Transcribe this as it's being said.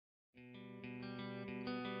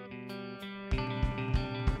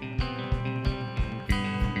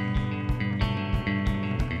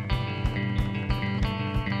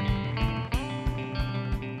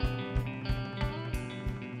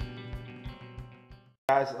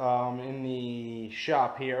Guys, in the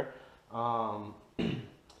shop here, I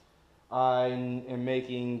am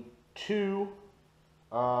making two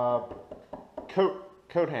coat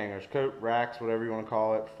hangers, coat racks, whatever you want to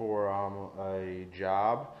call it, for a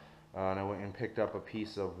job. And I went and picked up a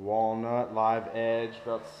piece of walnut live edge,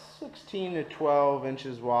 about 16 to 12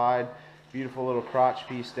 inches wide. Beautiful little crotch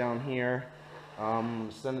piece down here.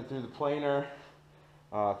 Send it through the planer,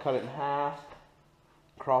 cut it in half,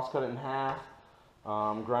 cross cut it in half.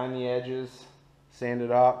 Grind the edges, sand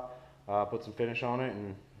it up, put some finish on it,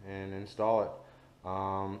 and install it.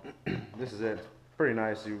 This is it. It's pretty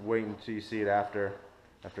nice. You wait until you see it after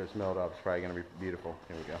it's milled up. It's probably going to be beautiful.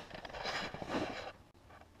 Here we go.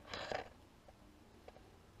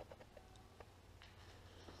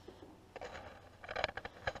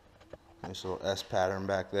 Nice little S pattern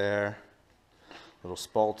back there. Little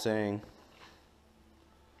spalting.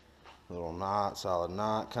 Little knot, solid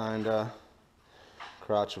knot kinda.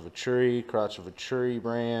 Crotch of a tree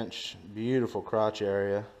branch, beautiful crotch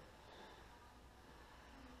area.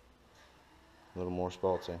 A little more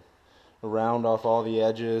spalting. Round off all the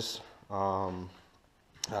edges.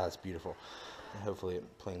 It's beautiful. Hopefully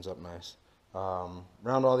it planes up nice.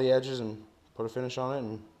 Round all the edges and put a finish on it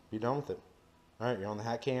and be done with it. Alright, you're on the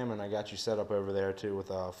hat cam, and I got you set up over there too with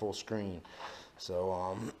a full screen.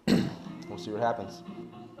 So we'll see what happens.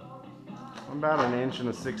 I'm about 1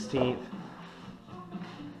 1/16.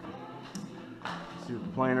 See what the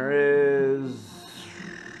planer is.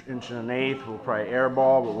 1 1/8. We'll probably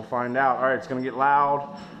airball, but we'll find out. All right, it's gonna get loud.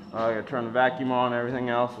 I gotta turn the vacuum on and everything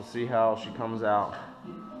else. We'll see how she comes out.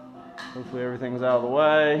 Hopefully everything's out of the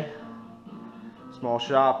way. Small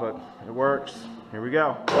shop, but it works. Here we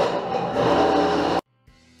go.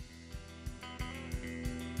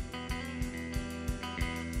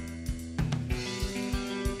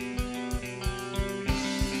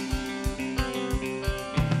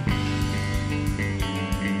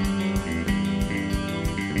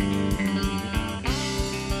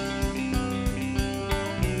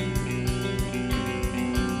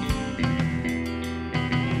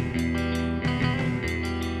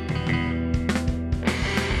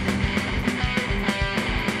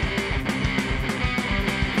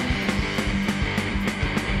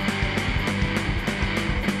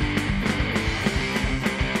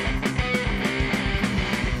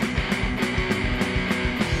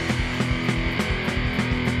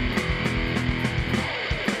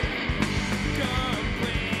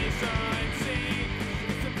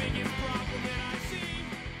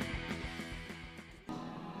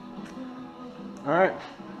 Alright,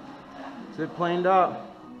 so it planed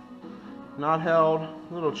up, not held,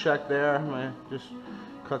 little check there. I might just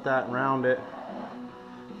cut that and round it.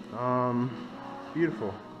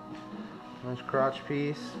 Beautiful. Nice crotch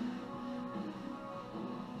piece.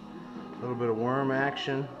 A little bit of worm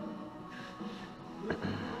action.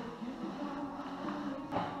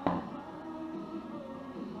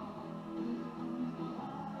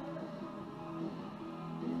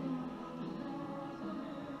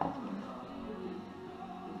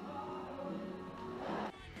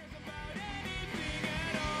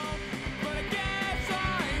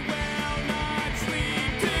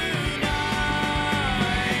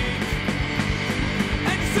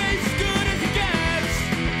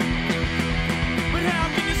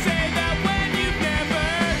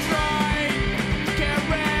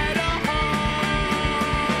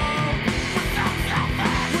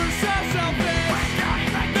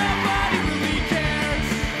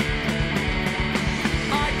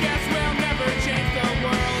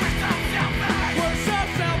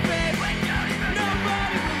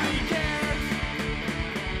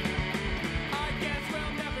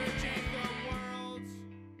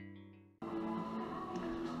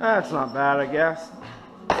 That's not bad, I guess.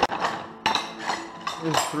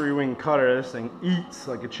 This 3-wing cutter, this thing eats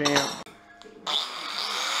like a champ.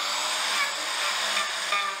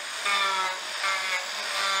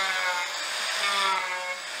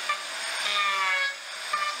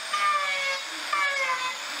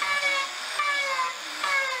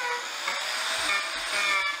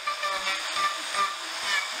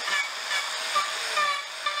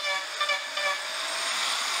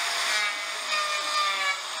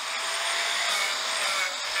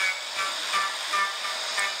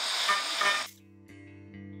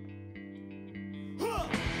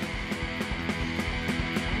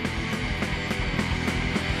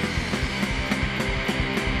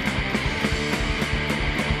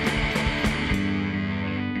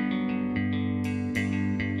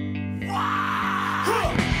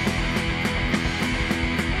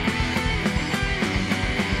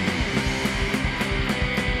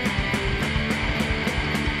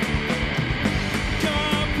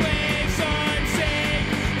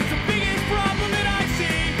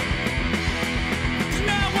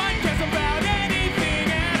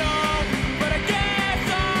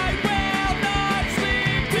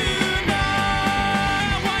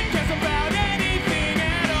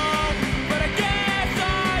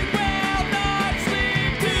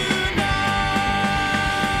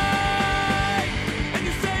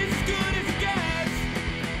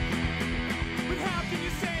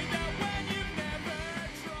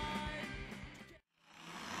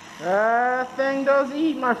 That thing does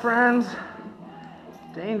eat, my friends.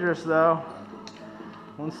 Dangerous though.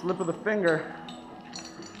 One slip of the finger.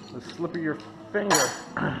 The slip of your finger.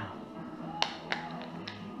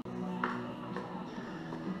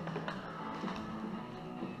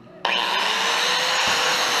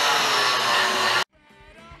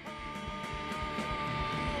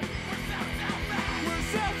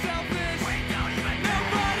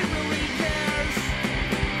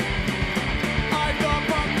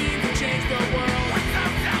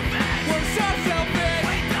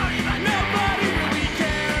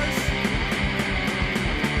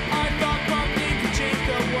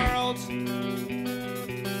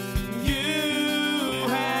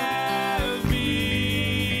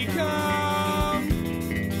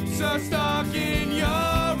 Stuck in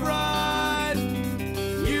your rut,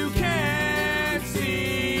 you can't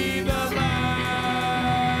see the light.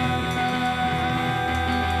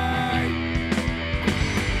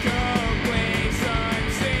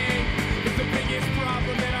 Complacency is the biggest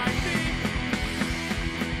problem that I see.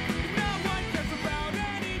 No one cares about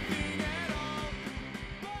anything at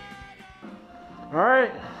all.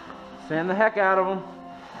 Alright, sand the heck out of them.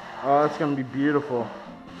 Oh, that's going to be beautiful.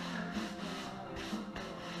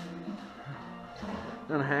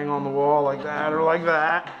 Gonna hang on the wall like that or like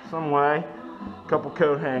that, some way. Couple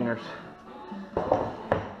coat hangers.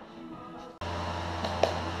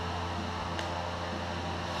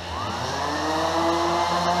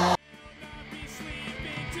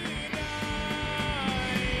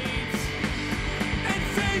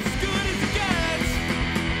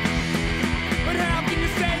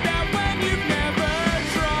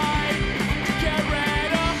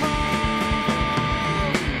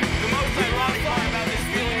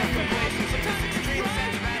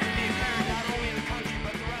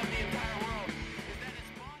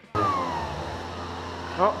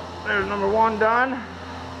 Oh, there's number one done.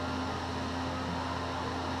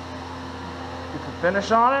 Get some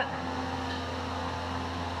finish on it.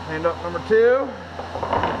 Cleaned up number two.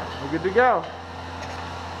 We're good to go.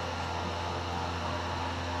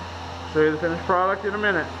 Show you the finished product in a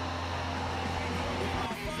minute.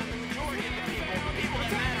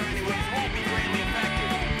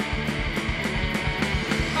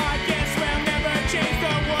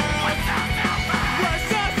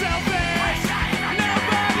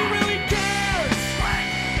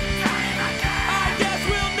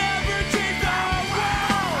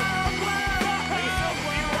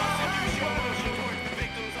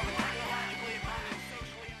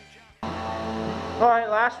 Alright,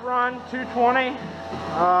 last run, 220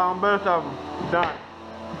 on both of them. Done.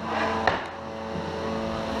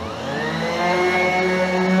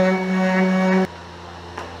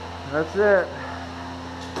 That's it.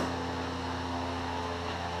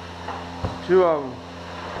 Two of them.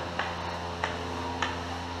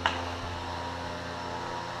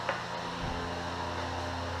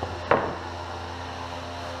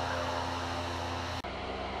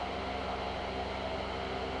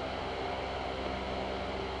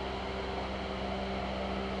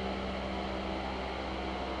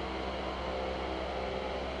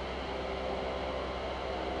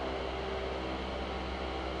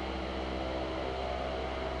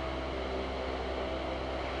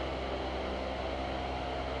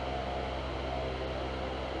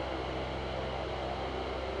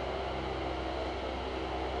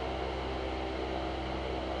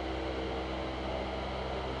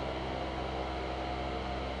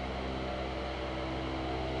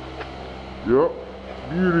 Yep,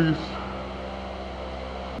 beauties.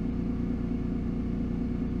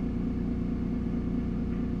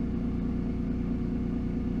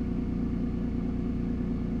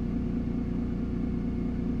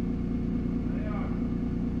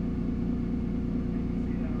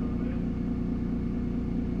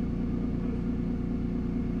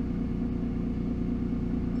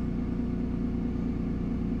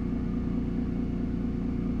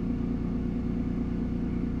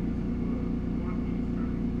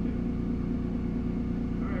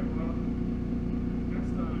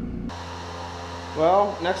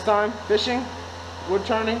 Well, next time, fishing, wood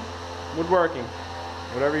turning, woodworking,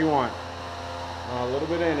 whatever you want. A little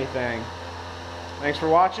bit of anything. Thanks for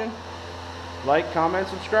watching. Like, comment,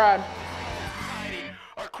 subscribe.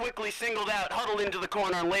 Are quickly singled out, huddled into the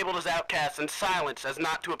corner, and labeled as outcasts and silenced as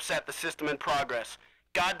not to upset the system in progress.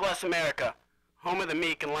 God bless America, home of the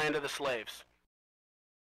meek and land of the slaves.